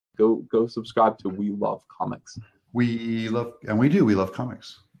go subscribe to We Love Comics. We love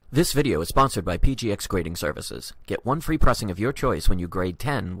comics. This video is sponsored by PGX Grading Services. Get one free pressing of your choice when you grade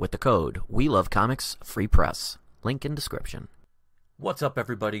 10 with the code We Love Comics Free Press. Link in description. What's up,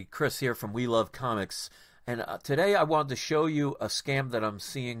 everybody? Chris here from We Love Comics. And today I wanted to show you a scam that I'm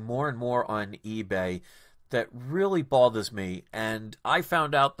seeing more and more on eBay that really bothers me. And I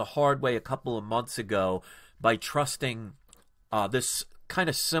found out the hard way a couple of months ago by trusting this kind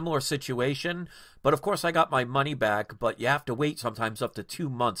of similar situation. But of course I got my money back, but you have to wait sometimes up to 2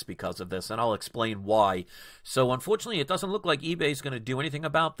 months because of this, and I'll explain why. So unfortunately it doesn't look like eBay's going to do anything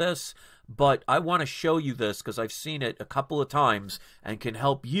about this, but I want to show you this because I've seen it a couple of times and can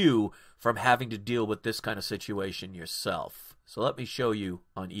help you from having to deal with this kind of situation yourself. So let me show you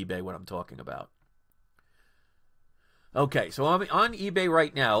on eBay what I'm talking about. Okay, so I'm on eBay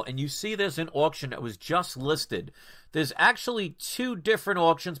right now, and you see there's an auction that was just listed. There's actually 2 different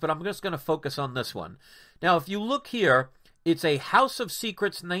auctions, but I'm just going to focus on this one. Now, if you look here, it's a House of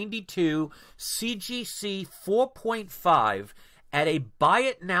Secrets 92 CGC 4.5 at a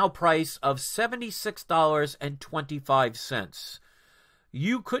buy-it-now price of $76.25.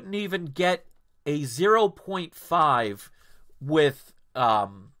 You couldn't even get a 0.5 with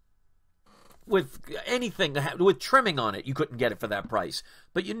anything, with trimming on it. You couldn't get it for that price.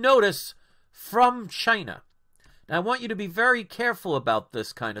 But you notice, from China. Now, I want you to be very careful about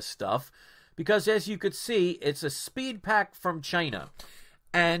this kind of stuff, because as you could see, it's a speed pack from China.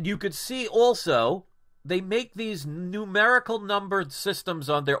 And you could see also, they make these numerical numbered systems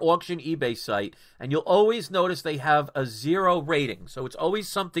on their auction eBay site, and you'll always notice they have a 0 rating. So it's always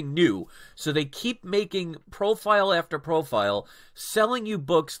something new. So they keep making profile after profile, selling you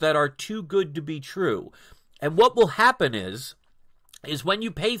books that are too good to be true. And what will happen is when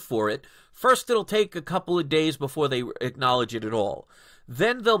you pay for it, first it'll take a couple of days before they acknowledge it at all.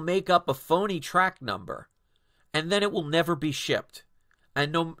 Then they'll make up a phony track number, and then it will never be shipped.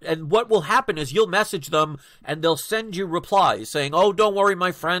 And what will happen is you'll message them, and they'll send you replies saying, oh, don't worry,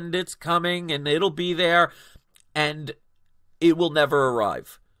 my friend, it's coming, and it'll be there, and it will never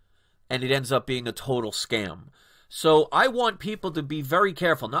arrive. And it ends up being a total scam. So I want people to be very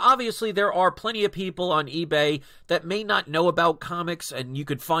careful. Now, obviously, there are plenty of people on eBay that may not know about comics, and you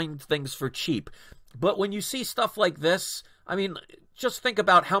could find things for cheap. But when you see stuff like this, I mean, just think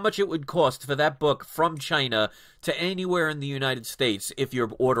about how much it would cost for that book from China to anywhere in the United States if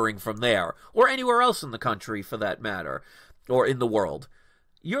you're ordering from there, or anywhere else in the country for that matter, or in the world.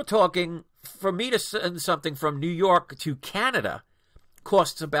 You're talking, for me to send something from New York to Canada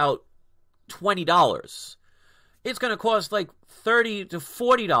costs about $20. It's going to cost like $30 to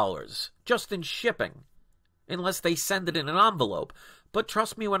 $40 just in shipping, unless they send it in an envelope. But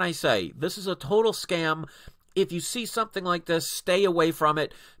trust me when I say, this is a total scam. If you see something like this, stay away from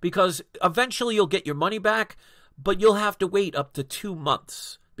it, because eventually you'll get your money back, but you'll have to wait up to 2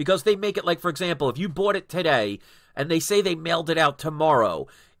 months. Because they make it like, for example, if you bought it today, and they say they mailed it out tomorrow,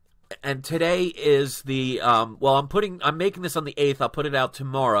 and today is the, well, I'm making this on the 8th, I'll put it out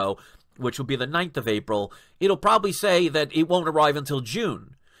tomorrow, which will be the 9th of April, it'll probably say that it won't arrive until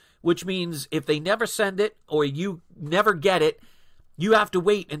June, which means if they never send it, or you never get it, you have to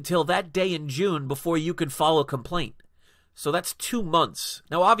wait until that day in June before you can file a complaint. So that's 2 months.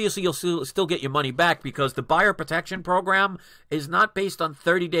 Now, obviously, you'll still get your money back, because the buyer protection program is not based on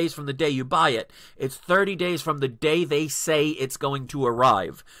 30 days from the day you buy it. It's 30 days from the day they say it's going to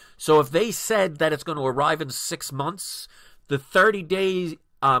arrive. So if they said that it's going to arrive in 6 months, the 30-day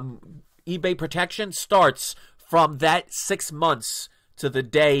eBay protection starts from that 6 months to the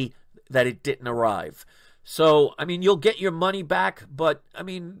day that it didn't arrive. So, I mean, you'll get your money back, but, I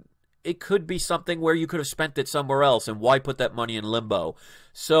mean, it could be something where you could have spent it somewhere else, and why put that money in limbo?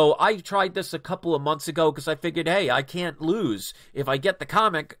 So I tried this a couple of months ago because I figured, hey, I can't lose. If I get the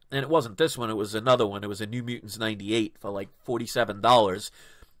comic, and it wasn't this one, it was another one. It was a New Mutants 98 for like $47.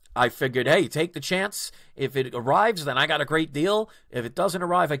 I figured, hey, take the chance. If it arrives, then I got a great deal. If it doesn't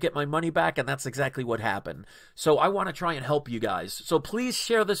arrive, I get my money back, and that's exactly what happened. So I want to try and help you guys. So please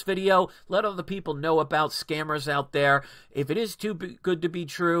share this video. Let other people know about scammers out there. If it is too good to be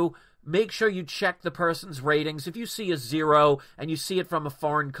true, make sure you check the person's ratings. If you see a 0 and you see it from a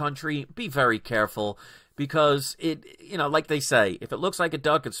foreign country, be very careful, because it, you know, like they say, if it looks like a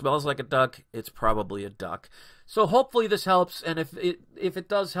duck, it smells like a duck, it's probably a duck. So hopefully this helps, and if it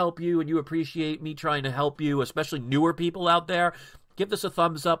does help you and you appreciate me trying to help you, especially newer people out there, give this a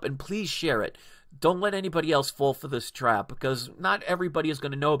thumbs up and please share it. Don't let anybody else fall for this trap, because not everybody is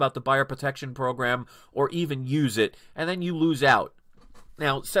going to know about the buyer protection program or even use it, and then you lose out.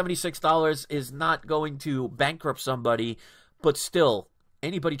 Now, $76 is not going to bankrupt somebody, but still,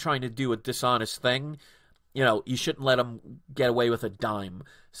 anybody trying to do a dishonest thing, you know, you shouldn't let them get away with a dime.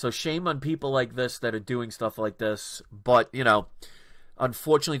 So shame on people like this that are doing stuff like this. But, you know,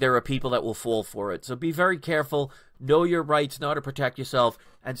 unfortunately, there are people that will fall for it. So be very careful. Know your rights, know how to protect yourself,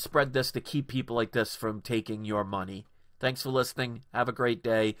 and spread this to keep people like this from taking your money. Thanks for listening. Have a great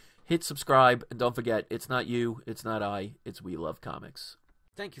day. Hit subscribe, and don't forget, it's not you, it's not I, it's We Love Comics.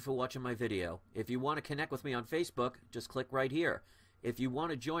 Thank you for watching my video. If you want to connect with me on Facebook, just click right here. If you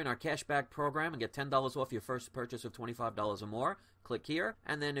want to join our cashback program and get $10 off your first purchase of $25 or more, click here.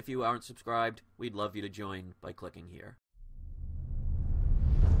 And then if you aren't subscribed, we'd love you to join by clicking here.